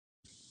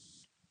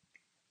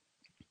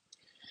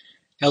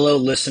Hello,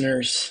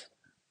 listeners.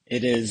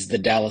 It is the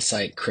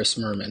Dallasite Chris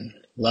Merman,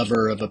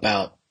 lover of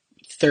about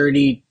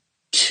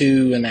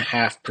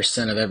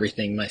 32.5% of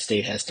everything my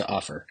state has to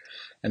offer.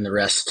 And the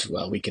rest,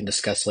 well, we can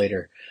discuss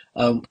later.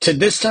 To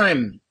this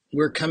time,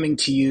 we're coming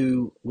to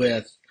you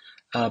with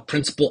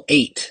Principle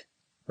 8,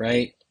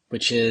 right?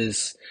 Which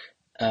is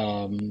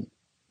um,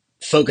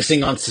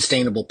 focusing on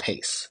sustainable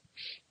pace.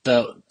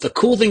 The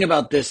cool thing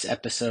about this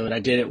episode, I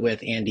did it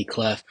with Andy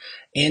Cleff.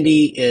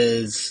 Andy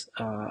is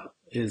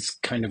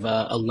kind of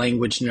a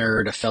language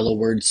nerd, a fellow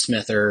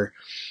wordsmither.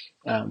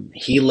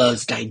 He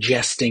loves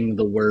digesting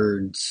the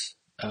words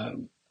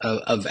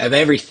of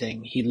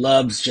everything. He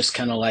loves just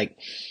kind of like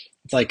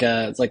it's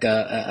like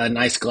a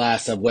nice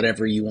glass of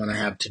whatever you want to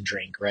have to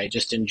drink, right?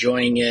 Just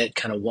enjoying it,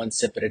 kind of one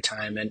sip at a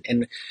time,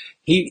 and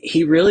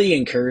he really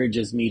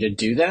encourages me to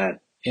do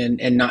that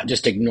and not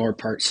just ignore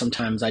parts.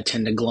 Sometimes I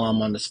tend to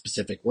glom onto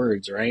specific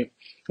words, right?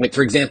 Like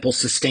for example,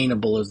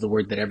 sustainable is the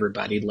word that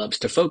everybody loves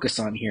to focus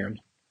on here.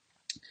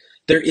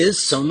 There is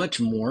so much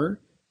more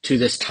to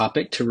this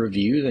topic to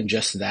review than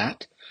just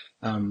that.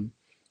 Um,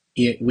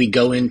 we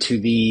go into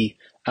the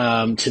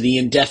to the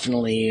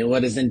indefinitely.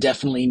 What does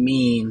indefinitely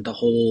mean? The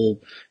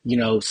whole,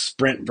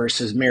 sprint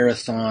versus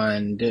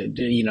marathon.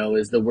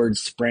 Is the word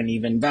sprint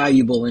even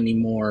valuable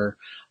anymore?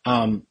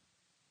 Um,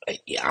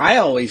 I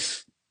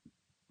always,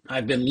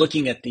 I've been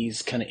looking at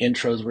these kind of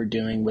intros we're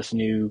doing with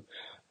new,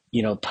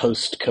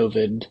 post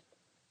COVID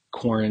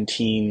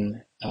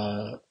quarantine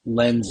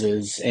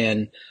lenses,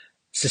 and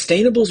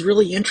sustainable is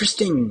really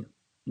interesting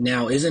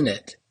now, isn't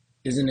it?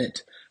 Isn't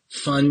it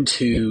fun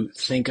to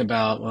think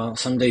about? Well,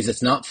 some days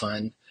it's not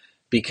fun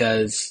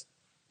because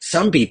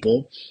some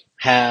people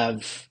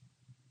have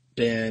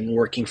been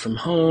working from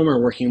home or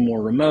working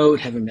more remote,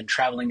 haven't been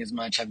traveling as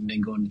much, haven't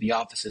been going to the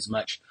office as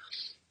much.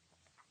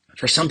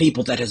 For some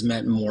people, that has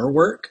meant more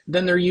work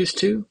than they're used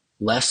to,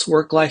 less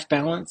work-life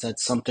balance.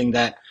 That's something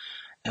that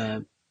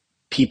uh,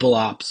 people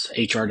ops,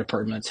 HR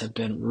departments have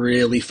been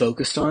really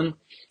focused on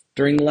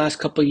during the last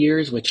couple of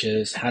years, which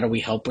is how do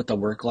we help with the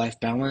work-life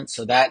balance?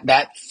 So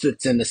that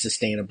fits into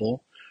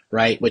sustainable,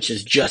 right? Which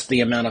is just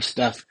the amount of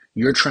stuff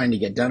you're trying to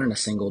get done in a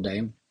single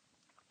day.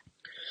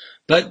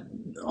 But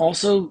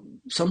also,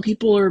 some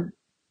people are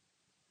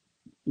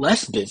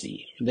less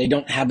busy. They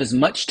don't have as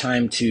much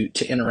time to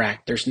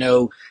interact. There's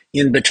no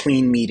in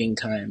between meeting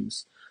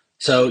times.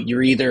 So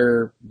you're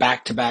either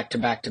back to back to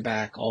back to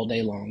back all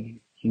day long.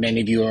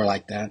 Many of you are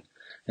like that.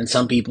 And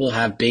some people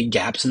have big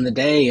gaps in the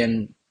day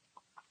and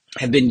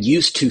have been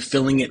used to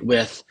filling it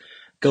with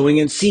going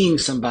and seeing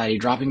somebody,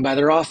 dropping by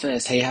their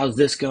office. Hey, how's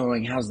this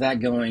going? How's that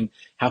going?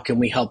 How can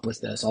we help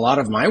with this? A lot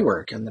of my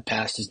work in the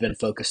past has been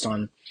focused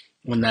on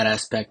that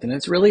aspect. And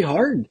it's really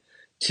hard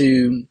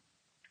to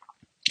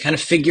kind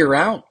of figure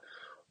out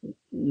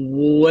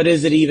what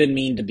does it even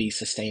mean to be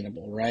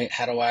sustainable, right?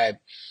 How do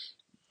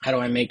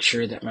I make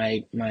sure that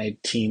my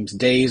team's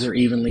days are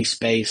evenly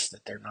spaced,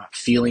 that they're not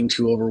feeling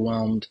too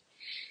overwhelmed?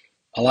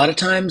 A lot of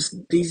times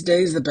these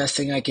days, the best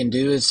thing I can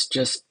do is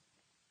just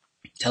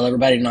tell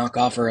everybody to knock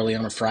off early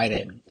on a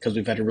Friday because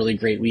we've had a really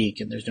great week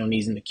and there's no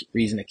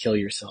reason to kill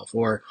yourself.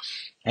 Or,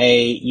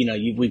 hey,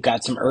 we've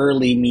got some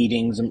early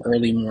meetings, some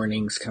early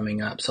mornings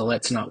coming up, so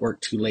let's not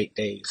work too late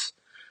days.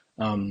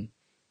 Um,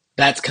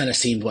 that's kind of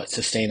seemed what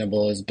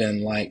sustainable has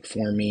been like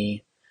for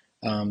me.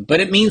 But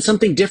it means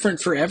something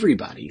different for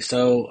everybody.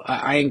 So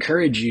I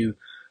encourage you,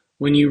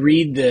 when you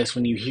read this,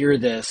 when you hear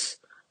this,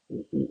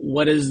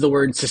 what does the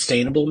word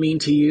sustainable mean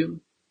to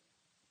you?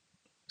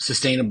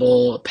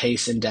 Sustainable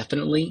pace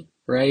indefinitely,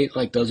 right?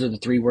 Like those are the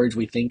three words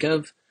we think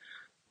of.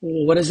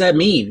 What does that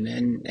mean?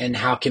 And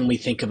how can we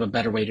think of a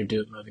better way to do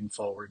it moving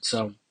forward?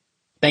 So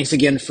thanks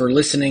again for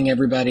listening,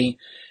 everybody.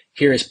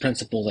 Here is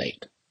Principle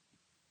 8.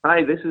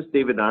 Hi, this is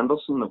David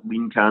Anderson of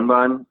Lean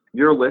Kanban.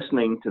 You're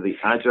listening to the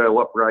Agile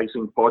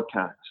Uprising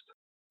podcast.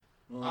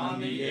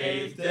 On the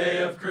 8th day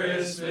of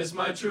Christmas,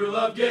 my true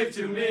love gave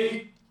to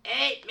me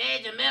 8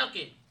 maids a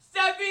milking,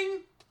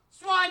 7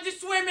 swans a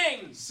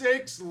swimming,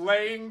 6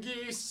 laying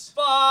geese,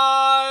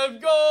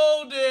 5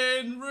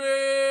 golden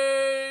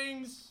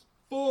rings,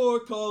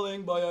 4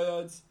 calling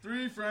birds,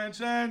 3 French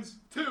hens,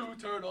 2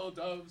 turtle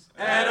doves,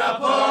 and a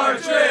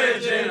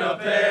partridge in a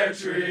pear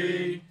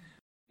tree.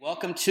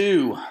 Welcome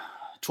to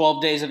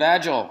 12 Days of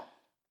Agile.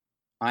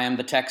 I am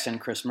the Texan,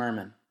 Chris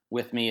Merman.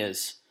 With me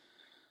is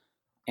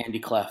Andy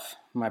Cleff,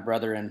 my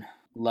brother in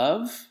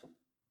love.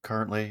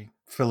 Currently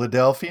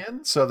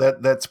Philadelphian, so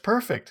that's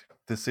perfect.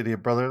 The city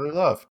of brotherly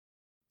love.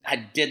 I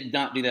did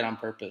not do that on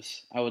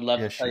purpose. I would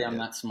love Yes, to tell you you I'm did.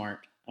 not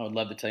smart. I would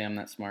love to tell you I'm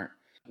not smart.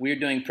 We're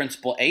doing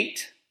Principle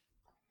 8.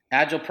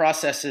 Agile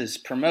processes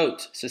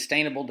promote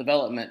sustainable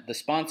development. The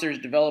sponsors,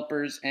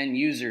 developers, and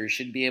users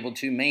should be able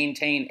to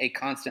maintain a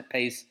constant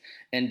pace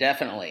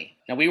indefinitely.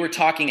 Now, we were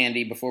talking,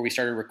 Andy, before we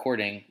started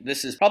recording.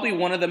 This is probably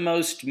one of the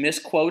most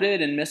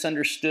misquoted and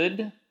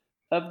misunderstood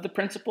of the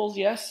principles,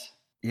 yes?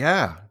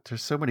 Yeah,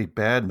 there's so many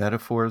bad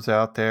metaphors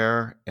out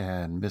there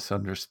and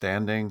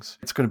misunderstandings.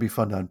 It's going to be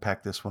fun to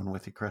unpack this one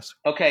with you, Chris.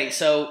 Okay,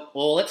 so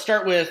let's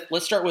start with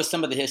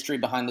some of the history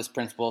behind this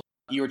principle.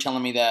 You were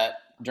telling me that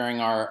during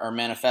our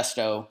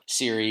manifesto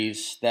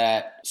series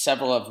that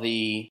several of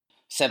the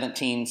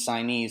 17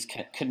 signees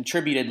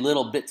contributed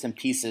little bits and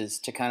pieces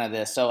to kind of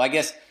this. So I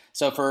guess,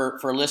 so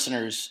for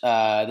listeners,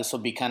 this will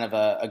be kind of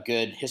a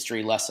good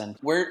history lesson.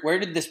 Where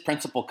did this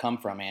principle come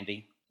from,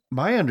 Andy?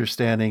 My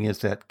understanding is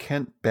that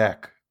Kent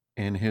Beck,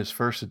 in his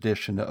first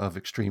edition of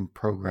Extreme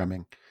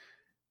Programming,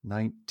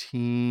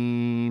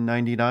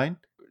 1999,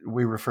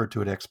 we refer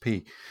to it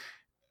XP,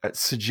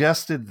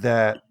 suggested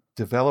that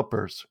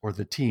developers or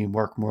the team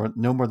work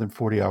no more than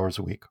 40 hours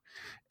a week.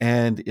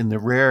 And in the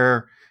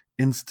rare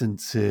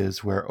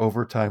instances where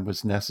overtime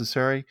was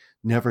necessary,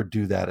 never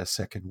do that a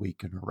second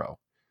week in a row.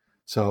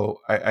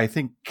 So I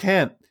think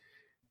Kent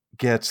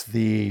gets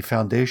the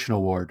Foundation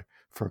Award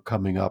for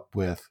coming up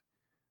with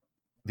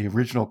the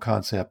original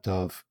concept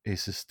of a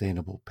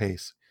sustainable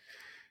pace.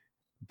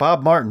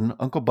 Bob Martin,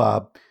 Uncle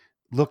Bob,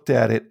 looked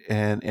at it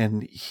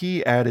and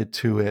he added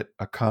to it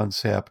a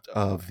concept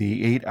of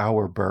the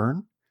 8-hour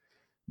burn,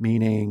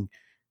 meaning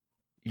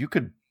you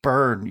could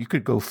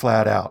go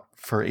flat out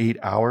for 8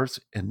 hours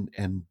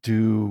and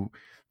do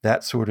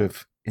that sort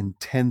of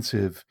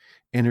intensive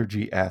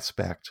energy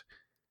aspect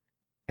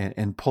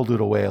and pulled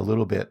it away a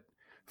little bit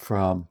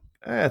from,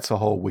 it's a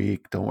whole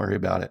week, don't worry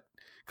about it.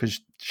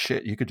 Because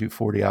shit, you could do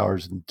 40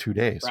 hours in 2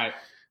 days. Right.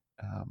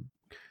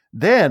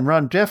 Then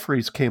Ron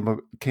Jeffries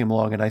came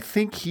along, and I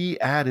think he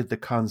added the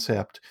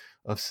concept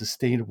of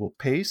sustainable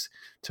pace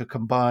to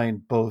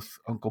combine both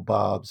Uncle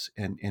Bob's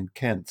and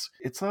Kent's.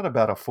 It's not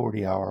about a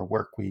 40-hour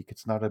work week.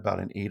 It's not about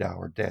an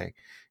 8-hour day.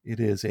 It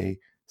is a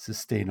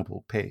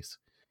sustainable pace.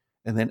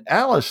 And then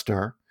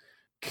Alistair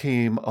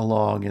came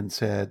along and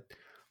said,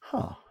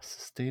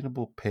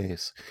 sustainable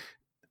pace.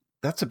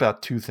 That's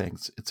about two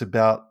things. It's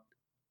about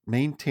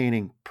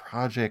maintaining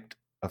project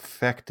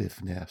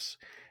effectiveness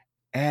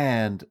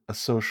and a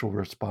social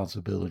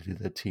responsibility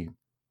to the team.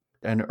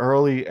 An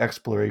early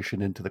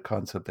exploration into the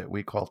concept that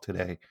we call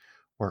today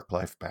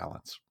work-life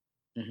balance.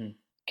 Mm-hmm.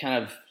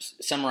 Kind of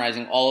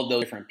summarizing all of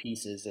those different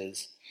pieces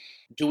is,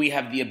 do we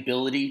have the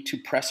ability to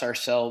press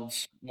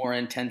ourselves more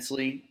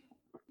intensely?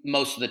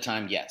 Most of the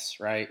time, yes,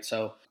 right?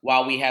 So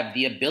while we have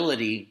the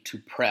ability to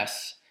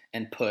press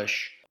and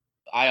push,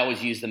 I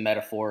always use the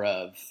metaphor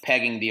of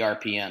pegging the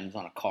RPMs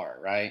on a car,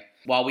 right?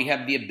 While we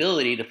have the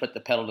ability to put the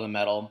pedal to the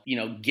metal,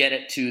 get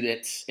it to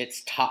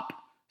its top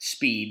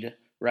speed,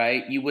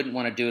 right? You wouldn't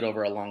want to do it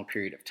over a long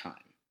period of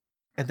time.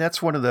 And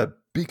that's one of the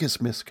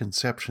biggest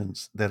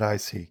misconceptions that I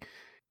see.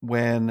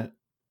 When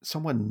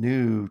someone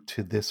new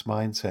to this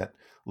mindset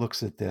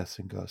looks at this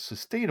and goes,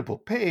 sustainable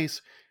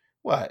pace,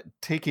 what,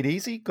 take it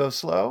easy, go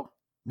slow?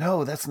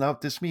 No, that's not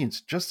what this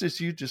means. Just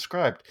as you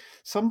described,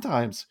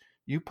 sometimes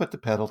you put the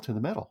pedal to the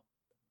metal.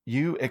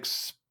 You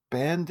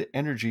expend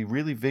energy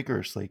really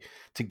vigorously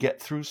to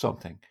get through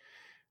something.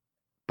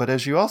 But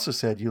as you also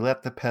said, you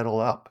let the pedal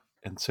up.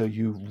 And so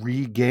you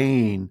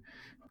regain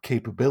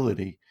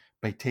capability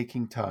by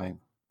taking time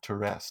to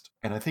rest.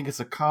 And I think it's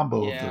a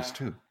combo of those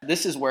two.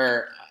 This is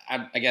where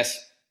I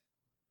guess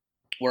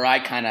where I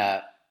kind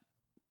of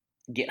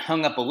get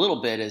hung up a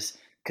little bit is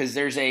because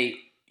there's the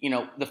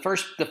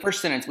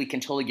first sentence we can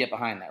totally get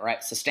behind that,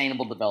 right?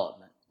 Sustainable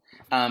development.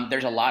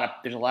 There's a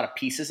lot of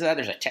pieces of that.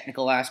 There's a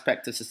technical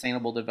aspect to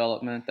sustainable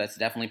development that's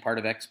definitely part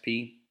of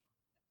XP.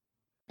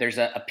 There's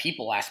a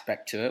people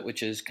aspect to it,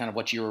 which is kind of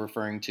what you were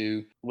referring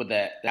to with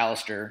that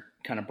Alistair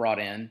kind of brought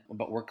in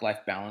about work-life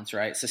balance,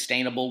 right?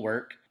 Sustainable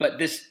work. But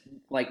this,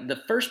 like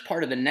the first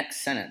part of the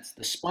next sentence,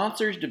 the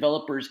sponsors,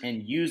 developers,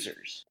 and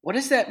users. What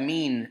does that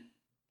mean?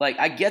 Like,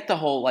 I get the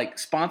whole, like,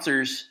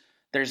 sponsors,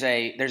 there's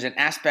an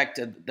aspect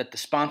that the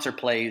sponsor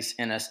plays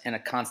in a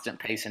constant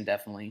pace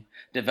indefinitely.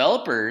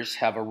 Developers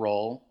have a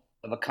role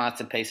of a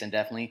constant pace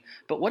indefinitely.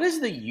 But what is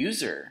the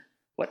user?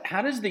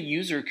 How does the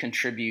user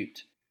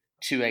contribute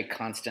to a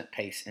constant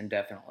pace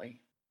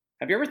indefinitely?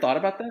 Have you ever thought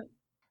about that?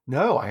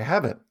 No, I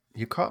haven't.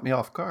 You caught me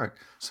off guard.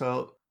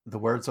 So the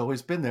word's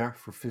always been there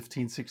for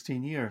 15,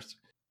 16 years.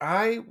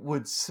 I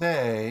would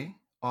say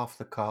off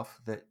the cuff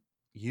that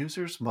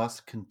users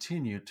must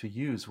continue to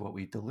use what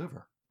we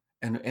deliver.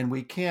 And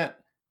we can't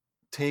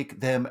take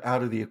them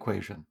out of the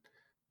equation.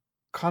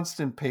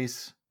 Constant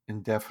pace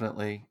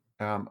indefinitely.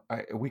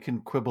 We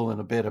can quibble in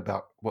a bit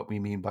about what we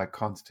mean by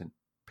constant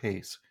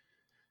pace.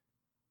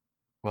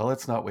 Well,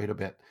 let's not wait a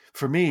bit.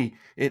 For me,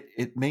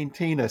 it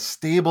maintain a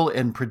stable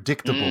and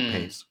predictable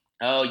pace.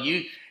 Oh,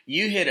 you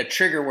hit a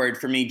trigger word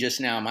for me just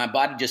now. My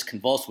body just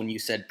convulsed when you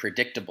said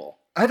predictable.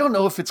 I don't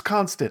know if it's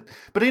constant.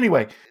 But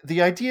anyway,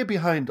 the idea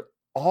behind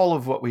all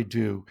of what we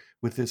do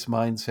with this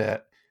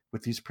mindset,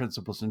 with these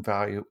principles and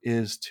value,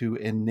 is to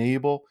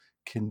enable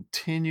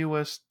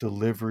continuous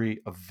delivery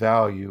of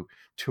value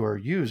to our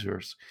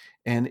users.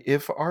 And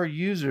if our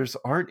users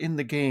aren't in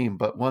the game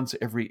but once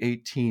every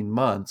 18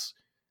 months,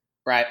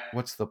 right,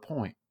 what's the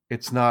point?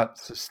 It's not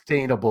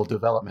sustainable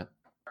development.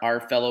 Our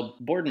fellow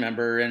board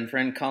member and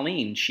friend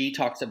Colleen, she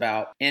talks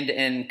about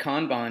end-to-end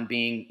Kanban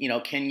being,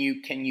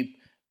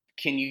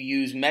 can you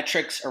use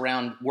metrics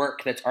around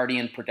work that's already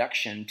in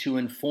production to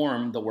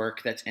inform the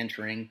work that's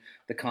entering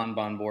the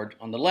Kanban board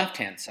on the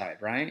left-hand side,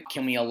 right?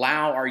 Can we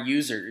allow our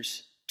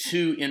users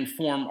to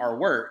inform our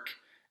work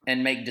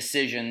and make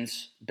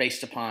decisions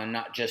based upon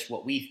not just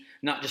what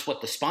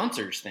the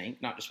sponsors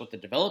think, not just what the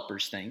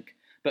developers think,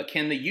 but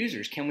can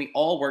we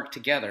all work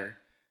together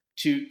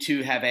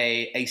to have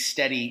a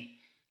steady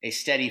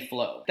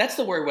flow? That's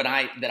the word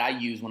that I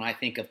use when I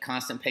think of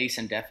constant pace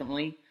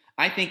indefinitely.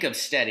 I think of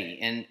steady,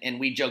 and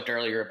we joked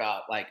earlier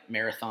about like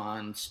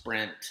marathon,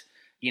 sprint,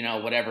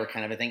 whatever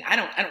kind of a thing. I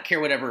don't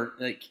care whatever.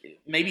 Like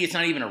maybe it's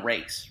not even a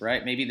race,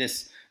 right? Maybe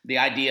the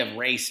idea of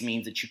race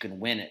means that you can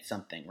win at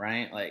something,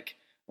 right? Like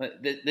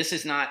this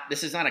is not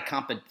this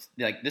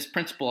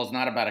principle is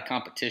not about a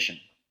competition.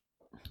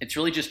 It's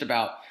really just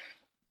about,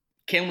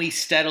 can we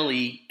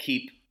steadily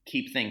keep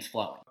things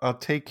flowing? I'll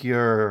take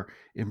your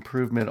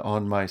improvement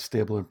on my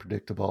stable and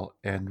predictable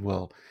and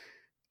will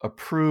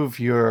approve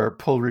your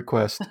pull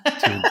request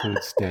to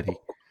include steady.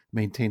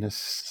 Maintain a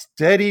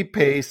steady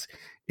pace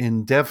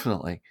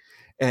indefinitely.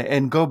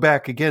 And go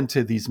back again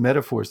to these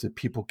metaphors that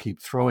people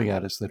keep throwing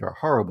at us that are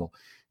horrible.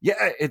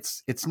 Yeah,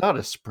 it's not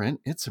a sprint,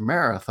 it's a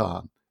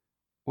marathon.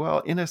 Well,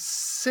 in a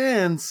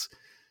sense,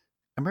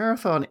 a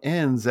marathon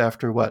ends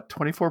after what,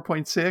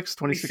 24.6,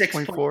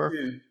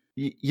 26.4?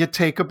 You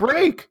take a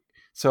break.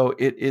 So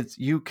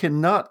you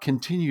cannot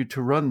continue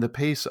to run the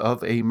pace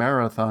of a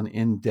marathon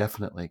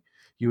indefinitely.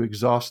 You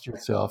exhaust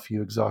yourself,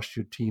 you exhaust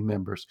your team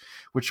members,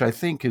 which I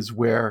think is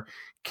where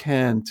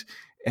Kent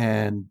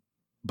and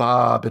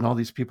Bob and all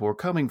these people are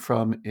coming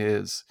from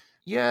is,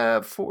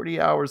 40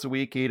 hours a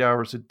week, 8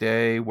 hours a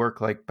day,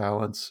 work-life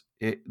balance.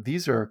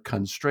 These are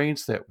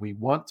constraints that we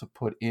want to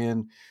put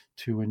in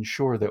to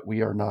ensure that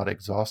we are not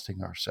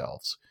exhausting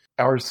ourselves.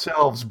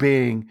 Ourselves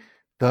being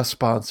the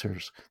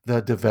sponsors,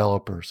 the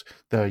developers,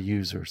 the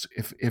users.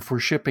 If we're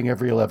shipping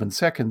every 11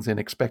 seconds and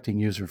expecting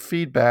user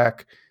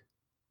feedback,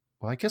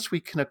 well, I guess we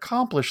can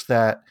accomplish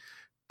that,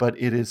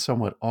 but it is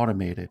somewhat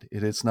automated.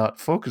 It is not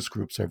focus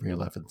groups every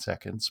 11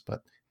 seconds,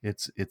 but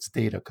it's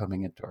data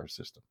coming into our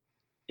system.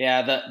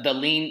 Yeah, the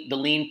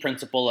lean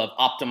principle of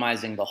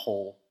optimizing the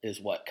whole is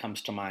what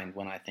comes to mind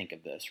when I think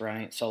of this,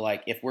 right? So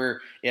like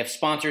if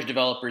sponsors,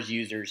 developers,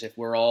 users, if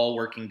we're all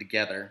working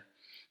together,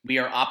 we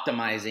are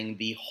optimizing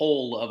the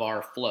whole of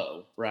our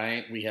flow,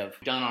 right? We have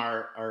done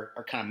our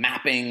kind of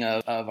mapping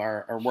of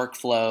our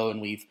workflow, and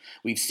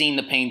we've seen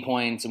the pain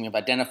points and we've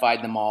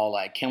identified them all.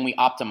 Like, can we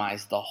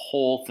optimize the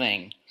whole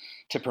thing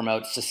to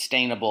promote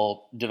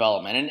sustainable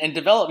development? And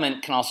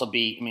development can also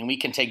be, we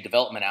can take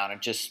development out and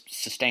just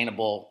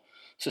sustainable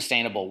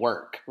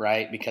work,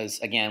 right? Because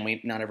again,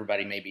 not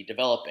everybody may be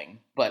developing,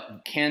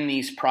 but can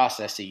these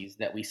processes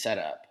that we set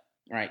up,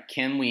 right?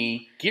 Can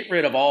we get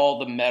rid of all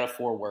the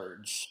metaphor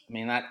words?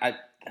 I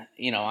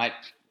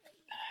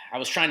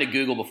was trying to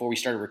Google before we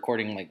started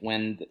recording, like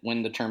when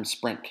the term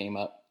sprint came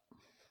up.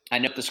 I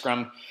know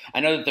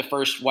that the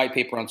first white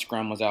paper on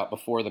Scrum was out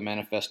before the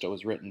manifesto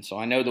was written. So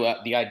I know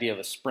the idea of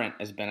a sprint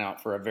has been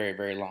out for a very,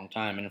 very long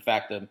time. And in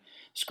fact, the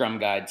Scrum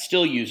Guide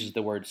still uses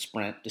the word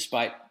sprint,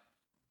 despite,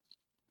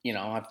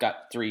 I've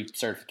got 3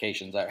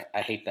 certifications.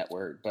 I hate that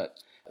word, but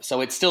so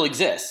it still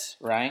exists,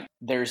 right?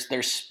 There's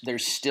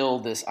still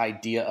this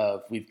idea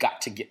of we've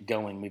got to get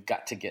going. We've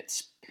got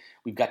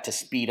to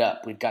speed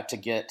up. We've got to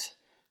get,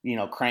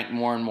 crank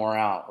more and more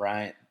out,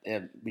 right?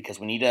 Because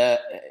we need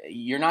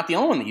you're not the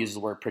only one that uses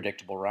the word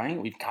predictable, right?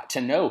 We've got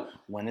to know,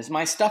 when is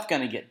my stuff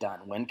going to get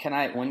done? When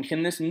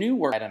can this new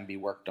work item be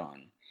worked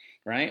on,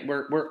 right?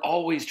 We're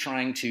always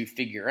trying to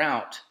figure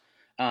out,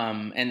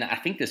 and I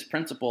think this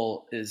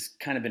principle is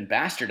kind of been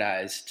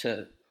bastardized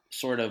to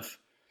sort of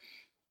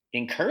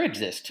encourage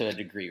this to a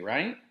degree,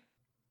 right?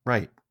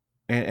 Right.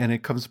 And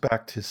it comes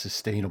back to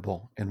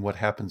sustainable and what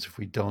happens if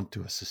we don't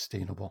do a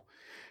sustainable.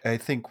 I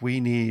think we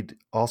need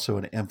also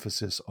an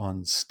emphasis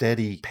on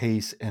steady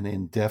pace and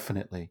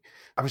indefinitely.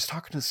 I was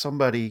talking to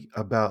somebody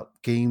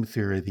about game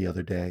theory the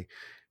other day,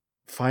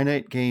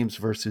 finite games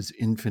versus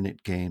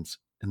infinite games.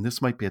 And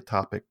this might be a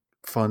topic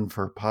fun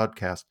for a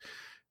podcast.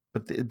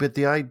 But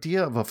the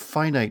idea of a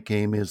finite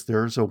game is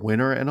there's a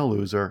winner and a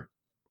loser,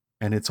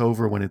 and it's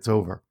over when it's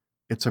over.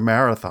 It's a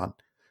marathon,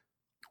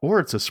 or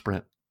it's a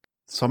sprint.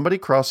 Somebody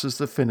crosses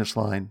the finish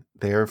line,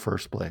 they're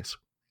first place.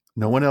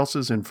 No one else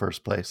is in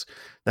first place.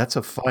 That's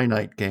a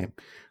finite game.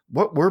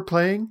 What we're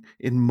playing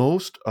in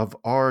most of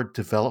our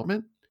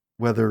development,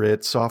 whether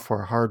it's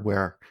software,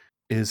 hardware,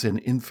 is an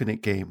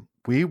infinite game.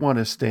 We want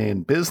to stay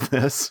in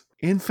business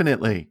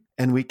infinitely,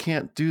 and we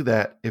can't do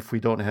that if we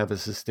don't have a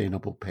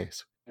sustainable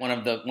pace. One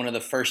of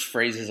the first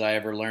phrases I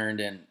ever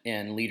learned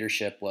in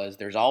leadership was,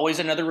 "There's always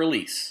another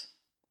release."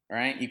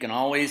 Right? You can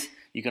always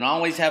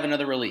have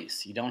another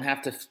release. You don't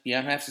have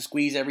to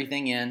squeeze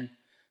everything in.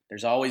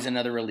 There's always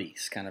another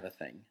release, kind of a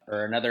thing,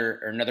 or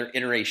another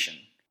iteration.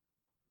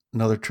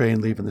 Another train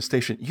leaving the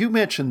station. You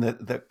mentioned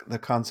the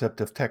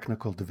concept of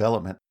technical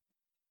development.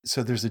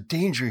 So there's a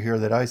danger here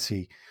that I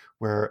see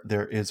where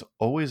there is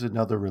always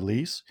another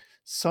release.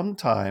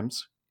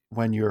 Sometimes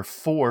when you're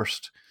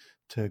forced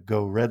to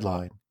go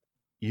redline,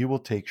 you will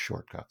take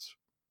shortcuts.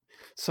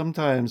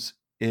 Sometimes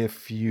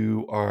if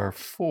you are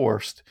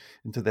forced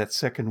into that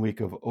second week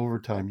of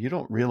overtime, you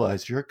don't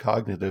realize your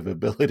cognitive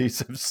abilities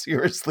have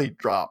seriously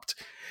dropped.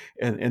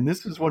 And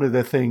this is one of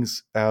the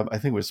things, I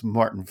think it was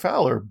Martin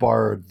Fowler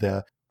borrowed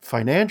the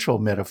financial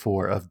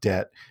metaphor of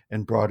debt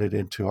and brought it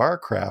into our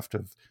craft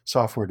of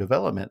software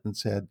development and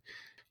said,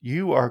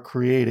 you are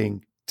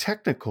creating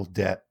technical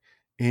debt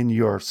in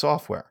your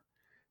software.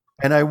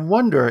 And I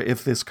wonder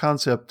if this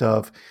concept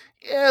of,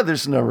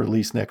 there's no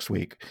release next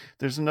week,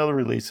 there's another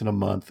release in a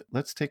month,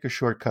 let's take a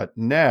shortcut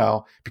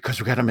now because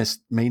we got to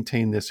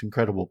maintain this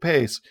incredible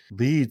pace,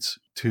 leads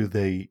to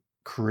the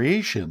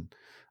creation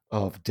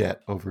of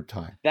debt over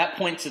time. That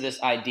points to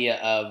this idea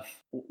of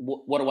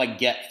what do I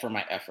get for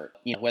my effort?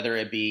 Whether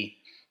it be,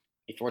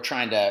 if we're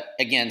trying to,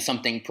 again,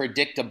 something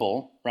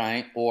predictable,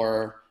 right,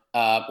 or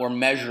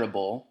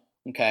measurable.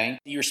 Okay,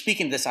 you're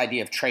speaking this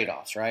idea of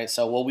trade-offs, right?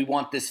 So, well, we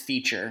want this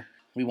feature,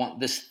 we want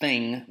this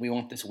thing, we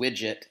want this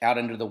widget out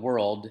into the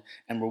world,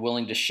 and we're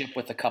willing to ship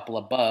with a couple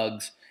of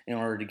bugs in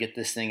order to get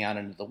this thing out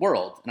into the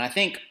world. And I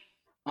think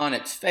on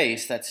its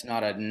face, that's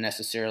not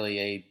necessarily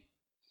a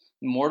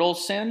mortal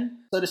sin,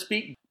 so to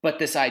speak, but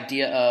this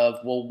idea of,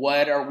 well,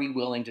 what are we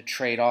willing to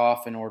trade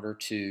off in order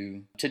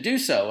to do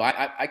so?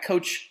 I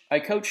coach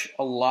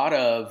a lot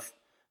of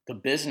the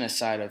business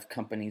side of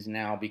companies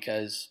now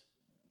because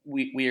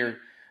we're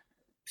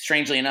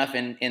strangely enough,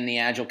 in the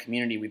Agile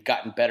community, we've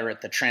gotten better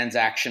at the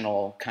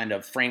transactional kind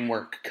of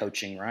framework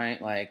coaching,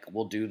 right? Like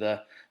we'll do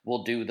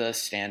the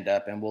stand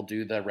up and we'll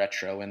do the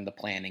retro and the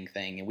planning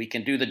thing, and we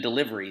can do the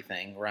delivery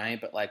thing, right?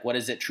 But like, what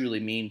does it truly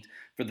mean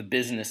for the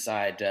business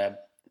side to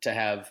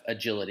have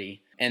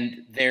agility?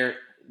 And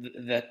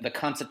the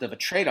concept of a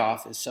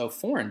trade-off is so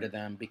foreign to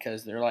them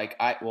because they're like,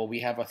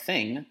 we have a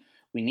thing,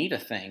 we need a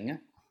thing,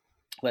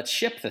 let's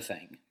ship the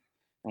thing.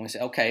 And we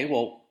say, okay,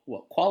 well,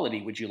 what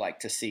quality would you like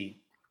to see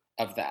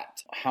of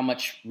that? How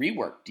much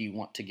rework do you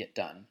want to get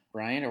done,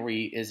 right?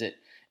 Is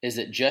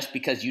it just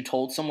because you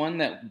told someone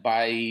that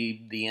by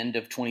the end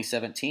of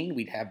 2017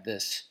 we'd have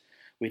this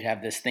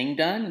thing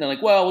done? And they're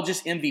like, well, we'll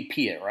just MVP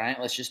it, right?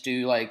 Let's just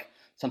do like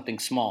something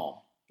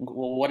small.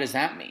 Well, what does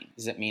that mean?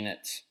 Does it mean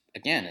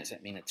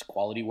it's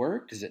quality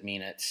work? Does it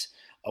mean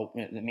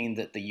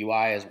that the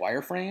UI is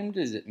wireframed?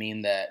 Does it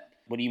mean that,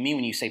 what do you mean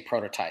when you say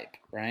prototype,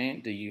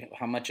 right?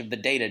 How much of the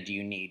data do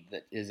you need?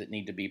 Does it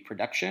need to be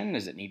production?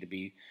 Does it need to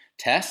be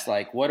test?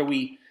 Like, what do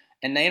we,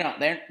 and they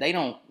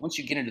don't, once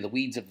you get into the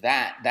weeds of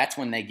that, that's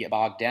when they get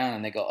bogged down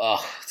and they go,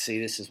 oh, see,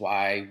 this is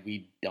why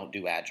we don't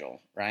do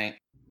Agile, right?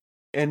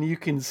 And you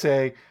can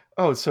say,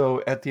 oh,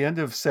 so at the end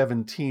of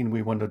 17,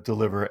 we want to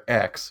deliver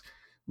X.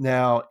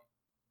 Now,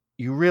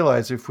 you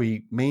realize if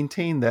we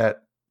maintain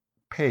that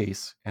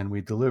pace and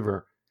we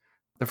deliver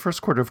the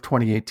first quarter of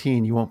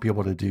 2018, you won't be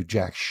able to do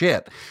jack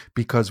shit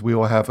because we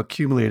will have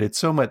accumulated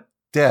so much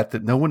debt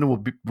that no one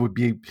would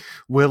be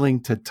willing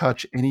to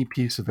touch any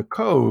piece of the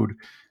code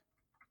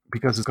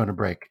because it's going to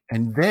break.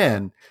 And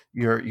then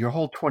your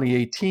whole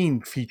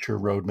 2018 feature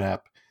roadmap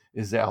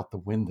is out the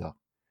window.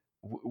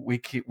 We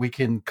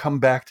can come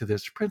back to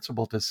this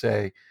principle to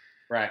say,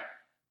 right,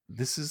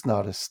 this is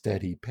not a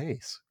steady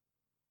pace.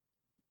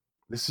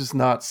 This is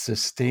not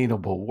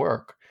sustainable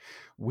work.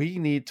 We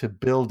need to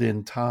build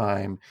in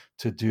time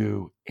to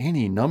do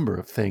any number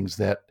of things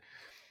that,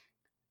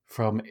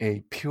 from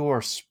a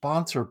pure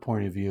sponsor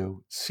point of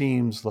view,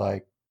 seems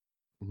like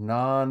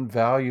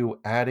non-value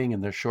adding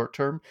in the short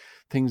term,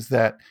 things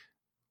that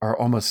are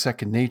almost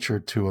second nature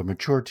to a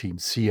mature team,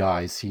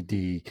 CI,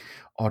 CD,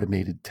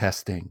 automated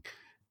testing,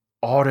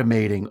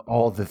 automating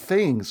all the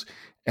things.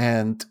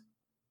 And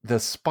the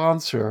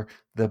sponsor,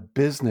 the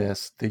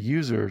business, the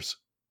users,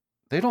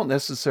 they don't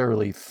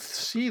necessarily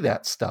see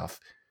that stuff.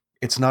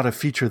 It's not a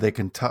feature they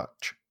can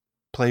touch,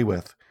 play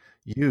with,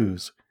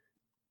 use,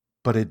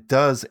 but it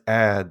does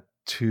add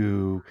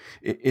to,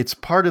 it's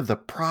part of the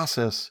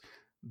process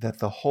that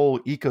the whole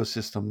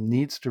ecosystem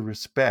needs to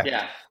respect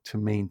to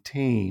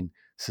maintain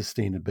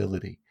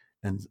sustainability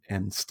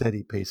and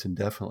steady pace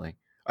indefinitely.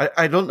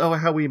 I don't know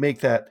how we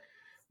make that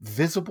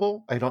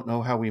visible. I don't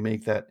know how we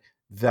make that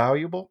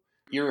valuable.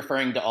 You're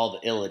referring to all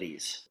the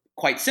illities.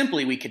 Quite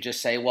simply, we could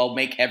just say, well,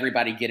 make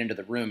everybody get into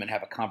the room and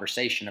have a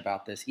conversation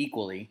about this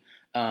equally.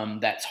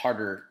 That's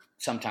harder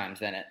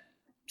sometimes than it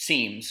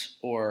seems,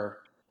 or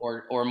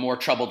more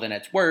trouble than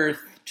it's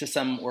worth to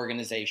some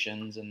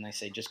organizations. And they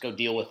say, just go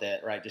deal with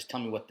it, right? Just tell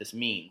me what this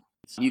means.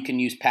 You can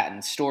use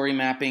patent story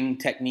mapping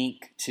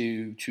technique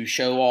to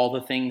show all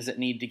the things that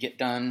need to get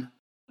done.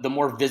 The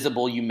more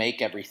visible you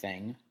make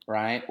everything,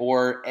 right?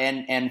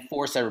 And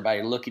force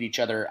everybody to look at each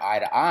other eye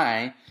to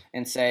eye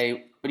and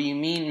say, what do you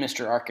mean,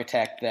 Mr.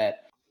 Architect,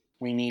 that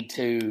we need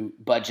to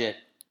budget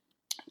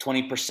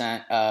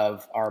 20%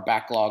 of our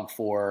backlog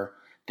for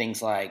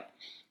things like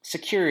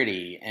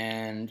security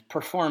and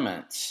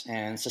performance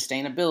and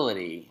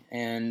sustainability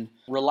and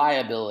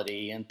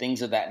reliability and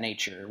things of that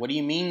nature? What do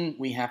you mean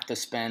we have to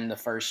spend the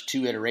first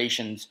 2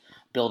 iterations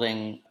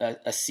building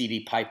a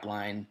CD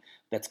pipeline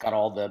that's got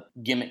all the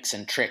gimmicks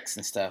and tricks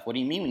and stuff? What do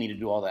you mean we need to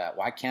do all that?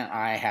 Why can't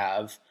I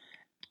have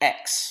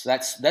X?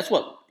 That's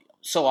what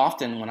so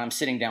often when I'm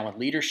sitting down with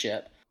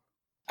leadership,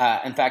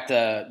 In fact,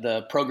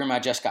 the program I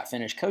just got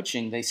finished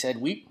coaching, they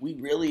said we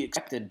really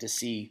expected to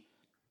see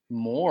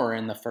more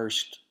in the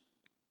first.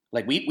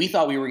 Like we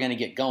thought we were going to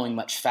get going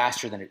much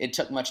faster than it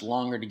took much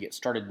longer to get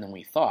started than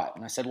we thought.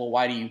 And I said, well,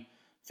 why do you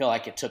feel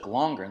like it took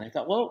longer? And they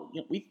thought, well,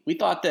 we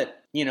thought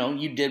that,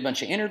 you did a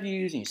bunch of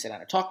interviews and you sat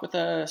down and talked with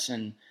us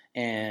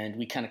and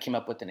we kind of came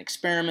up with an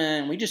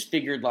experiment. And we just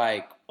figured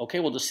like, okay,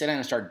 we'll just sit down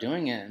and start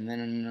doing it. And then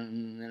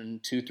in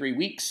 2-3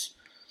 weeks,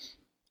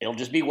 it'll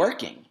just be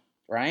working,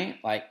 right?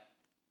 Like,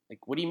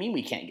 what do you mean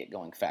we can't get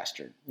going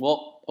faster?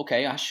 Well,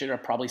 okay, I should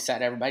have probably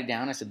sat everybody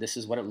down. I said, this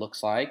is what it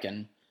looks like.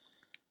 And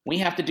we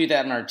have to do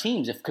that in our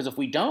teams because if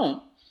we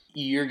don't,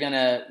 we're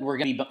gonna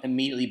be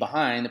immediately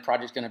behind. The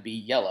project's gonna be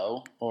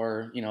yellow,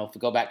 or if we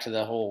go back to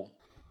the whole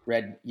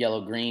red,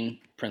 yellow, green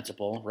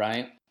principle,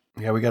 right?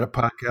 Yeah, we got a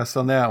podcast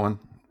on that one.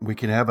 We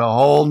can have a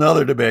whole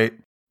nother debate.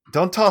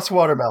 Don't toss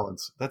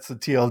watermelons. That's the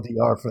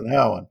TLDR for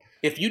that one.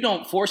 If you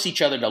don't force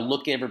each other to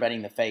look everybody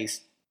in the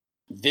face,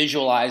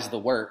 visualize the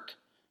work,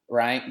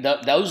 right?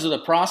 Those are the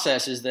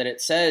processes that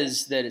it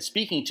says that it's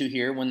speaking to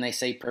here when they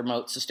say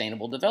promote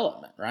sustainable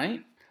development,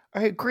 right?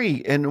 I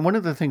agree. And one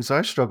of the things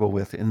I struggle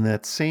with in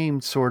that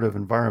same sort of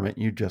environment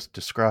you just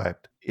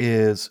described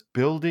is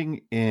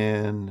building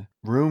in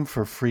room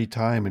for free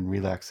time and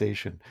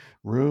relaxation,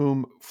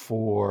 room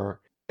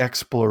for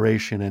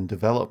exploration and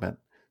development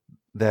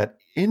that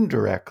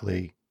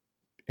indirectly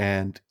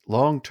and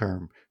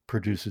long-term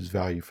produces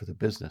value for the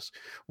business.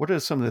 What are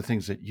some of the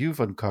things that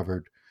you've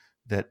uncovered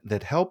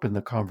that help in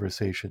the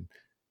conversation,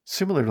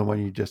 similar to the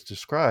one you just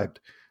described,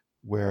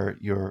 where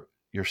your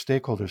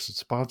stakeholders and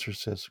sponsors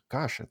says,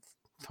 gosh, I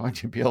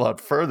thought you'd be a lot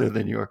further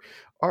than you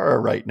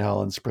are right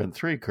now in Sprint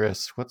 3,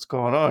 Chris. What's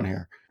going on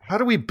here? How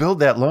do we build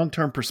that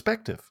long-term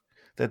perspective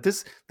that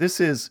this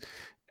is,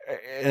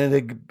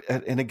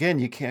 and again,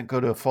 you can't go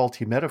to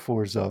faulty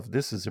metaphors of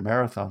this is a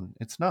marathon.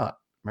 It's not.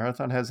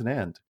 Marathon has an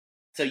end.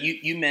 So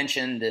you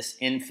mentioned this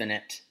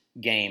infinite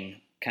game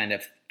kind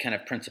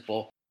of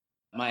principle.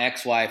 My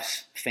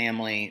ex-wife's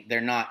family,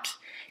 they're not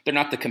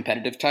the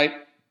competitive type.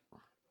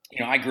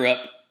 I grew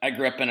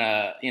up in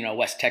a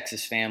West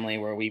Texas family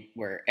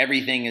where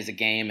everything is a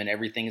game and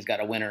everything's got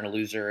a winner and a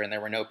loser, and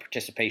there were no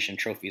participation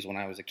trophies when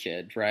I was a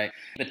kid, right?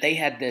 But they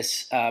had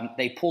this.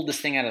 They pulled this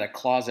thing out of the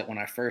closet when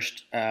I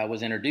first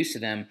was introduced to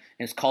them, and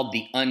it's called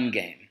the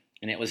Ungame,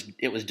 and it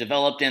was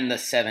developed in the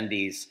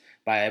 70s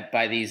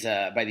by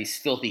these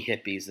filthy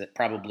hippies that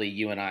probably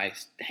you and I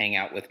hang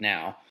out with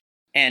now.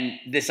 And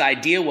this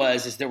idea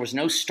is there was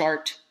no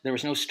start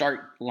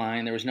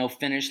line, there was no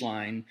finish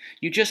line.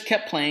 You just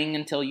kept playing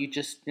until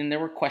and there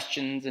were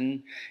questions,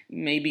 and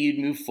maybe you'd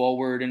move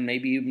forward and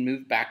maybe you'd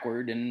move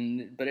backward,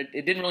 but it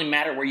didn't really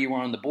matter where you were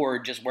on the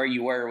board, just where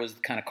you were was the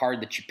kind of card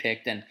that you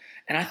picked. And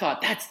I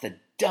thought, that's the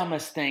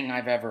dumbest thing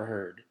I've ever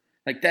heard.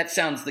 Like, that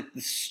sounds like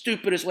the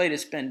stupidest way to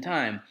spend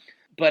time.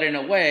 But in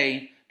a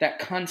way, that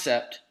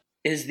concept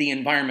is the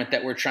environment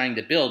that we're trying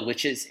to build,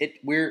 which is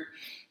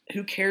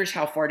who cares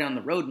how far down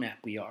the roadmap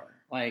we are?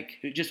 Like,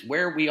 just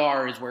where we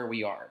are is where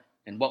we are.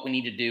 And what we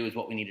need to do is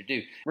what we need to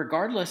do.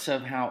 Regardless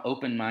of how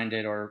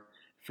open-minded or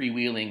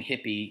freewheeling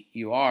hippie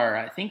you are,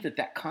 I think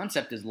that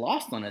concept is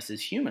lost on us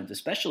as humans,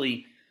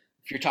 especially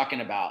if you're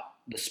talking about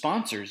the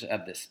sponsors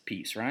of this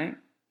piece, right?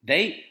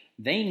 They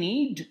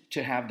need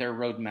to have their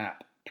roadmap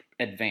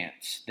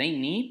advance. They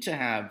need to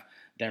have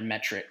their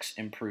metrics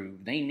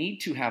improve. They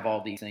need to have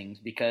all these things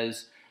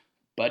because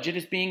budget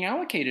is being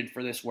allocated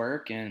for this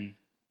work, and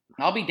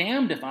I'll be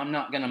damned if I'm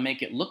not going to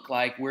make it look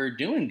like we're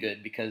doing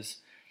good, because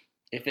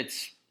if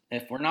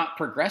we're not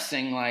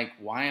progressing, like,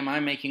 why am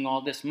I making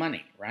all this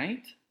money,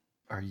 right?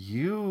 Are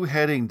you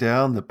heading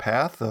down the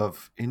path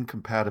of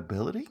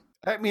incompatibility?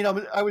 I mean,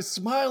 I was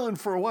smiling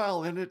for a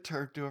while and it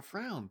turned to a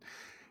frown,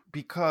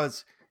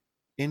 because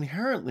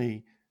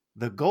inherently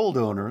the gold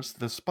owners,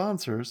 the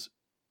sponsors,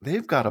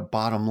 they've got a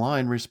bottom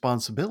line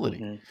responsibility.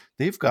 Mm-hmm.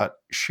 They've got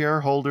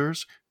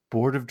shareholders,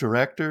 board of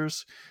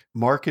directors,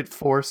 market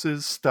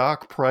forces,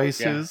 stock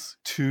prices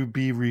to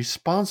be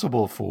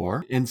responsible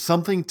for, and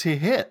something to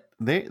hit.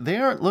 They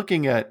aren't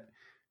looking at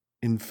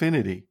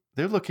infinity.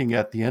 They're looking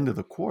at the end of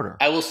the quarter.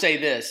 I will say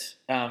this.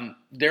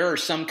 There are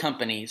some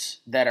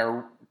companies that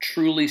are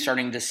truly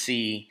starting to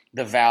see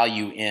the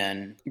value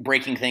in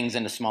breaking things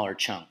into smaller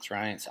chunks,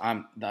 right?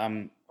 So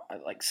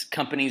like,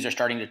 companies are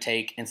starting to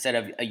take, instead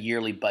of a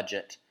yearly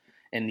budget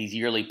and these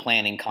yearly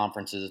planning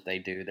conferences that they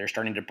do, they're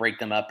starting to break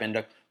them up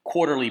into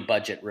quarterly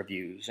budget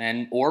reviews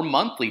or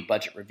monthly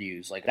budget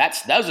reviews. Like,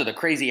 those are the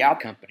crazy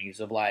out companies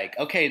of, like,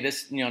 okay,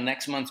 this,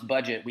 next month's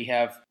budget, we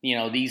have,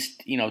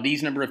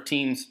 these number of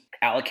teams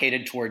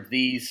allocated toward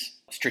these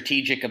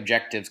strategic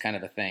objectives, kind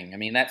of a thing. I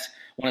mean, that's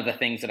one of the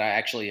things that I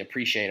actually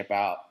appreciate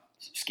about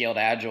Scaled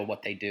Agile.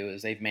 What they do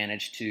is they've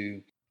managed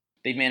to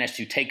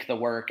take the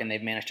work and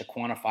they've managed to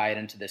quantify it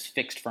into this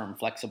fixed, firm,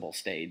 flexible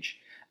stage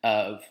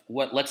of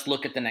let's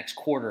look at the next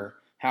quarter.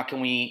 How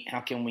can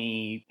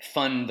we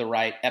fund the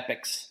right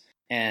epics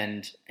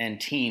and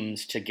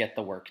teams to get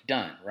the work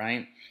done,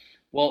 right?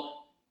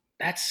 Well,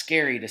 that's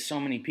scary to so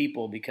many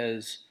people,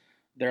 because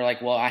they're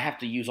like, well, I have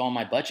to use all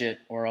my budget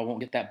or I won't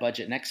get that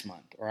budget next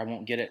month, or I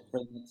won't get it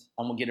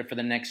for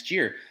the next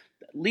year.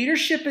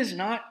 Leadership is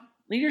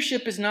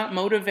not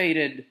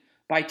motivated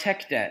by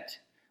tech debt.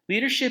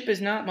 Leadership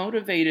is not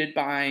motivated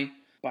by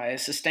a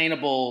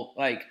sustainable,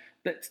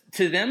 but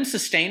to them,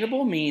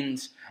 sustainable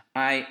means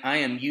I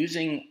am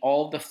using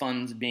all the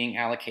funds being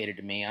allocated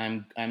to me.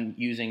 I'm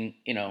using,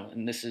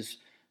 and this is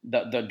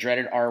the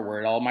dreaded R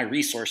word, all my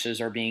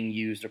resources are being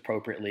used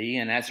appropriately.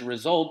 And as a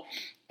result,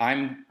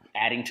 I'm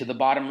adding to the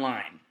bottom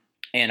line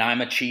and I'm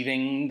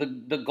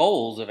achieving the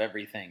goals of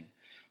everything.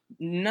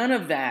 None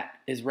of that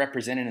is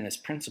represented in this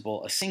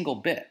principle a single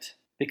bit,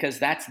 because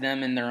that's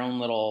them in their own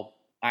little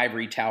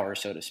ivory tower,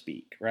 so to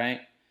speak,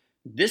 right?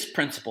 This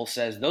principle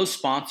says those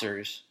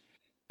sponsors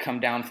come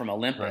down from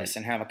Olympus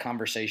and have a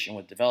conversation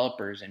with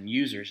developers and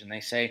users, and they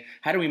say,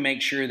 how do we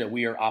make sure that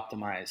we are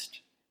optimized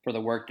for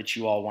the work that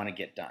you all want to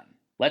get done?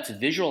 Let's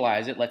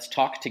visualize it. Let's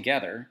talk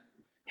together.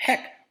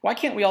 Heck, why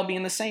can't we all be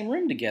in the same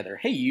room together?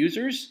 Hey,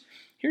 users,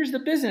 here's the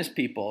business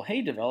people.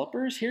 Hey,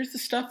 developers, here's the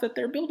stuff that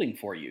they're building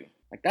for you.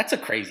 Like, that's a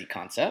crazy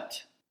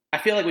concept. I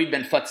feel like we've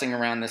been futzing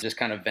around this, just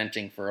kind of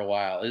venting for a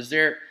while. Is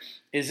this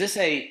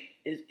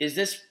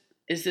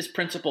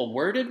principle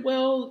worded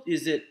well?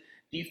 Do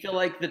you feel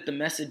like that the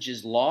message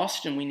is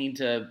lost and we need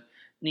to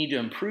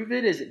improve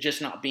it? Is it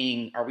just not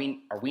being? Are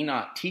we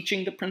not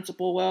teaching the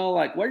principle well?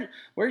 Like, where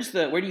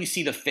do you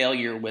see the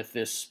failure with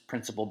this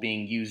principle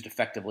being used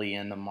effectively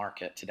in the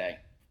market today?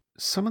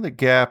 Some of the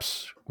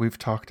gaps we've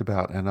talked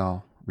about, and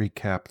I'll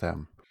recap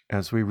them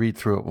as we read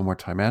through it one more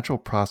time. Agile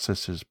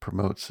processes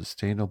promote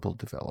sustainable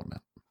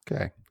development.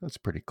 Okay, that's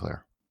pretty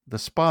clear. The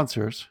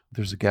sponsors,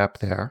 there's a gap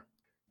there.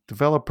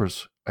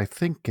 Developers, I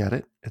think, get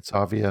it. It's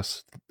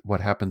obvious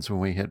what happens when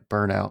we hit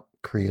burnout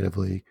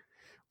creatively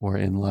or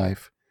in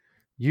life.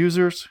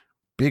 Users,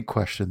 big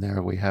question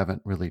there we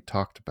haven't really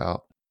talked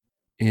about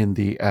in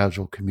the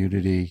Agile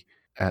community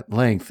at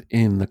length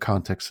in the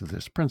context of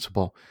this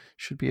principle,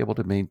 should be able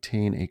to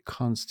maintain a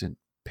constant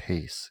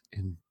pace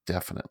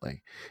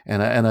indefinitely.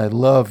 And I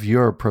love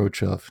your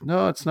approach of,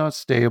 no, it's not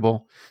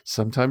stable.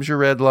 Sometimes you're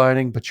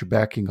redlining, but you're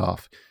backing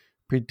off.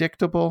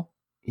 Predictable,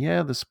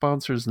 yeah, the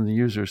sponsors and the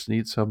users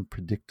need some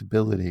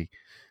predictability.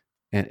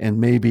 And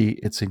maybe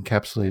it's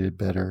encapsulated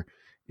better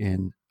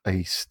in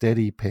a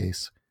steady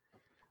pace.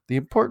 The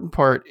important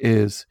part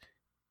is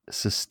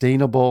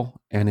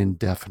sustainable and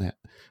indefinite,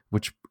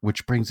 which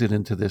brings it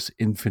into this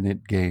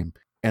infinite game.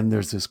 And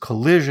there's this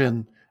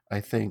collision,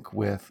 I think,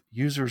 with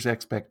users'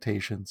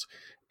 expectations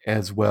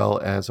as well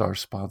as our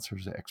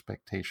sponsors'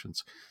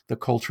 expectations. The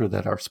culture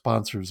that our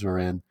sponsors are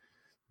in,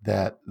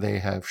 that they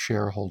have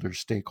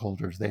shareholders,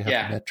 stakeholders, they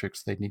have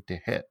metrics they need to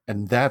hit.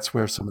 And that's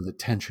where some of the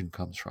tension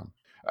comes from.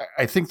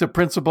 I think the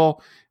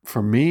principle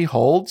for me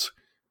holds.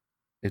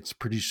 It's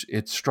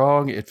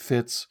strong. It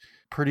fits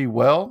pretty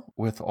well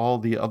with all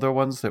the other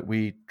ones that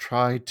we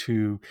try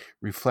to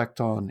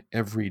reflect on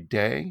every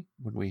day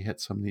when we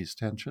hit some of these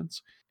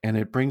tensions. And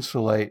it brings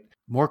to light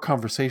more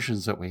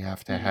conversations that we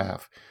have to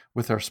have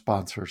with our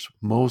sponsors,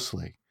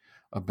 mostly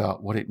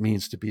about what it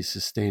means to be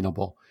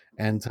sustainable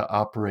and to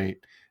operate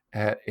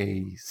at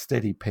a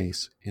steady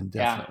pace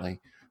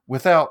indefinitely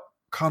without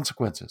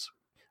consequences.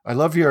 I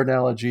love your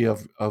analogy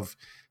of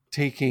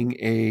taking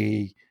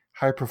a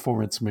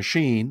high-performance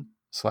machine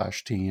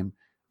 / team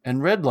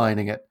and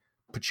redlining it,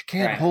 but you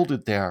can't hold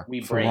it there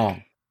for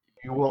long.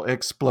 You will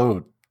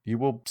explode. You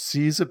will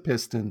seize a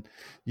piston.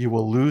 You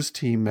will lose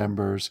team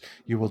members.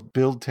 You will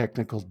build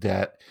technical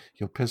debt.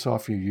 You'll piss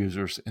off your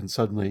users, and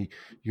suddenly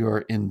your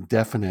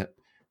indefinite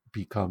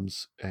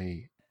becomes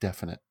a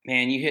definite.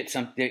 Man, you hit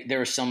something. There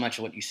was so much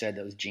of what you said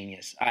that was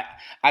genius.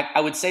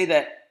 I would say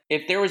that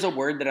if there was a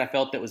word that I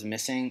felt that was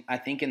missing, I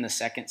think in the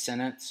second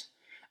sentence,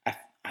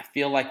 I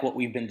feel like what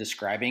we've been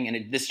describing,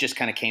 and this just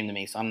kind of came to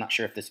me, so I'm not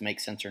sure if this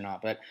makes sense or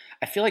not, but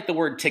I feel like the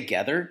word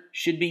together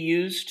should be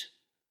used,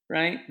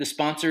 right? The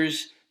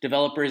sponsors,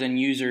 developers, and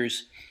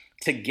users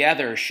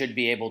together should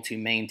be able to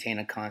maintain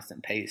a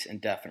constant pace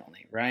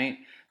indefinitely, right?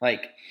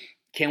 Like,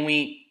 can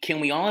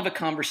we all have a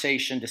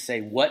conversation to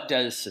say, what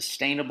does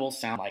sustainable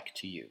sound like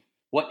to you?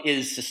 What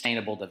is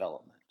sustainable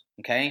development?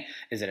 Okay,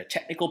 is it a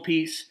technical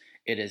piece?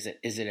 Is it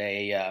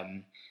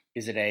a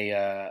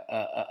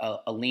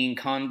lean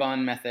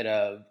Kanban method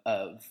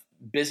of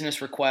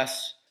business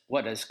requests?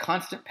 What does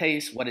constant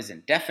pace? What does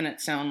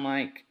indefinite sound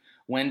like?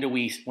 When do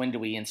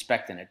we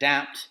inspect and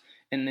adapt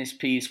in this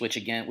piece?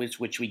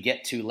 Which we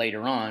get to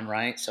later on,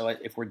 right? So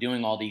if we're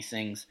doing all these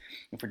things,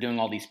 if we're doing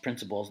all these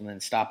principles, and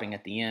then stopping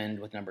at the end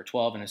with number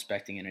 12 and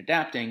inspecting and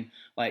adapting,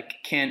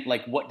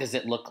 what does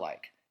it look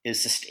like?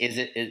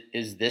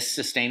 Is this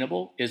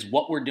sustainable? Is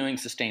what we're doing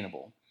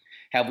sustainable?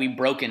 Have we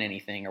broken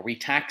anything? Are we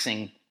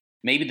taxing?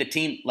 Maybe the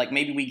team,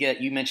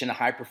 you mentioned a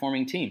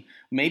high-performing team.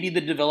 Maybe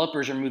the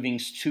developers are moving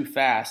too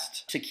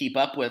fast to keep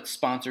up with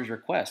sponsors'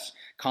 requests.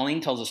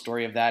 Colleen tells a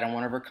story of that in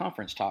one of her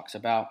conference talks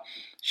about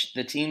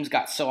the teams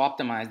got so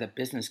optimized that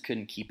business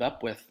couldn't keep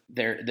up with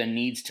the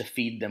needs to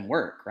feed them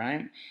work,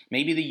 right?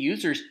 Maybe the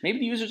users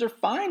are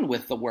fine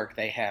with the work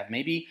they have.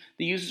 Maybe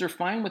the users are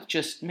fine with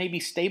just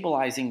maybe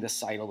stabilizing the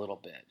site a little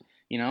bit.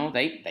 You know,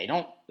 they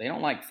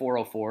don't like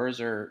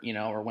 404s or, you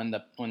know, or when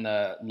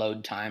the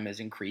load time is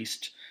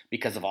increased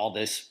because of all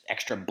this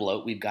extra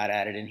bloat we've got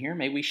added in here.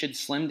 Maybe we should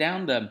slim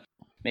down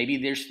maybe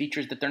there's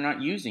features that they're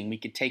not using we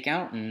could take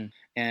out and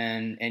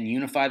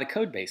unify the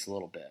code base a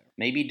little bit.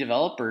 Maybe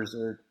developers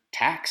are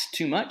taxed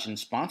too much and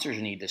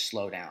sponsors need to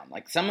slow down.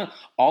 Like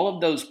all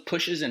of those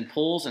pushes and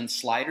pulls and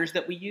sliders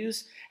that we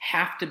use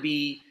have to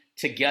be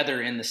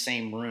together in the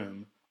same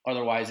room.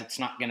 Otherwise it's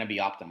not going to be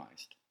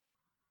optimized.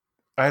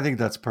 I think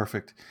that's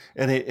perfect.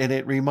 And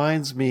it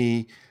reminds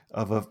me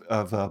of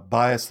a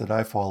bias that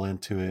I fall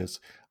into is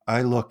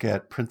I look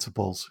at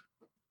principles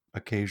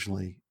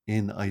occasionally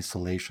in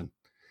isolation.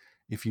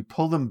 If you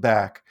pull them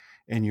back,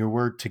 and your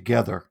word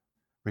together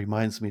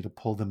reminds me to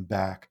pull them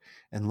back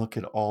and look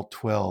at all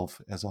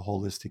 12 as a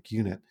holistic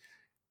unit.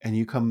 And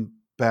you come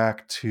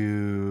back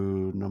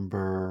to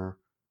number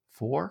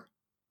 4,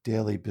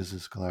 daily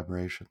business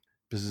collaboration.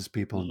 Business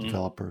people and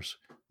developers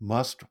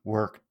must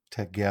work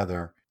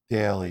together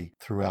daily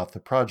throughout the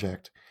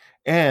project.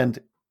 And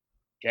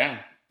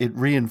it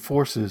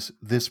reinforces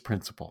this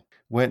principle.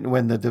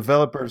 When the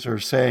developers are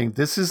saying,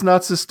 this is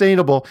not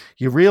sustainable,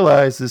 you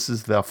realize this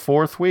is the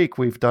 4th week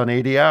we've done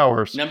 80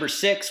 hours. Number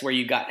 6, where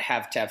you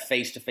have to have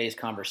face-to-face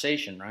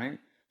conversation, right?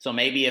 So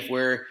maybe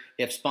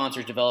if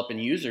sponsors, develop,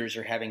 and users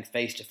are having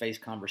face-to-face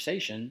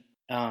conversation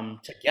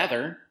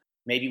together,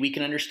 maybe we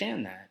can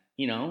understand that.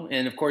 You know,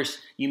 and of course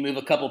you move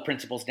a couple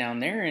principles down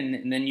there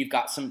and then you've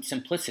got some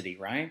simplicity,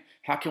 right?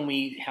 How can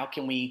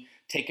we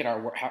take it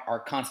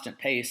our constant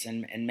pace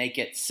and make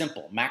it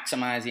simple,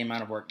 maximize the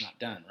amount of work not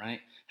done,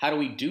 right? How do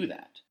we do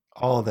that?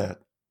 All that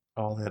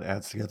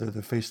adds together.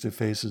 The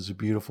face-to-face is a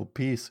beautiful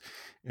piece,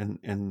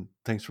 and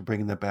thanks for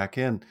bringing that back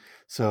in.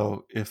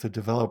 So if the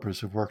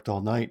developers have worked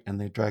all night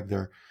and they drag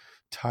their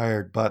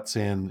tired butts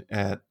in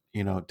at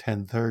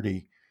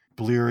 10:30,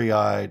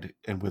 bleary-eyed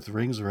and with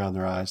rings around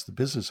their eyes, the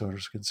business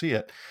owners can see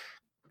it.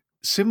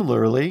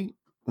 Similarly,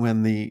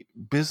 when the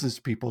business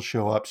people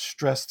show up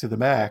stressed to the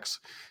max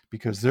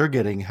because they're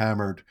getting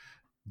hammered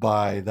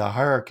by the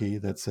hierarchy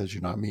that says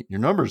you're not meeting your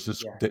numbers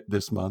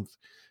this month,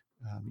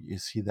 you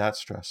see that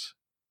stress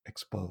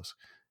expose.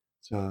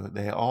 So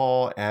they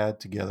all add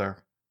together.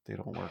 They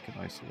don't work in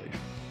isolation.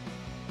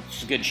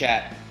 It's a good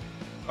chat.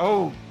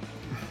 Oh,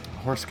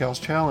 Horse Cows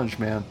Challenge,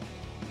 man.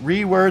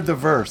 Reword the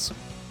verse.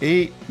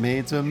 8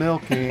 maids a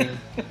milking.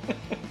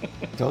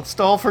 Don't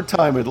stall for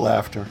time with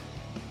laughter.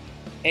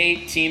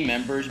 8 team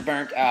members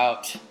burnt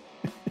out.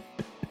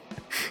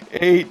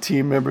 8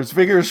 team members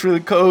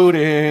vigorously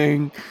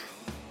coding.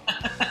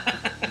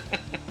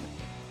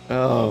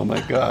 Oh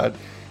my God.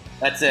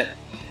 That's it.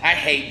 I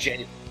hate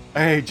Jay.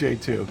 I hate Jay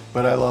too,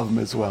 but I love him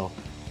as well.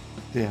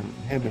 Damn,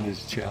 him and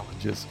his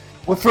challenges.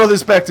 We'll throw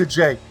this back to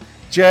Jay.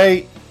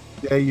 Jay,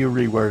 you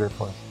reword it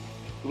for us.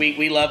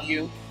 We love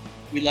you.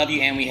 We love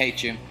you and we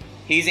hate you.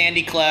 He's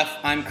Andy Cleff.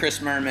 I'm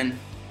Chris Merman.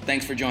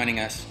 Thanks for joining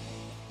us.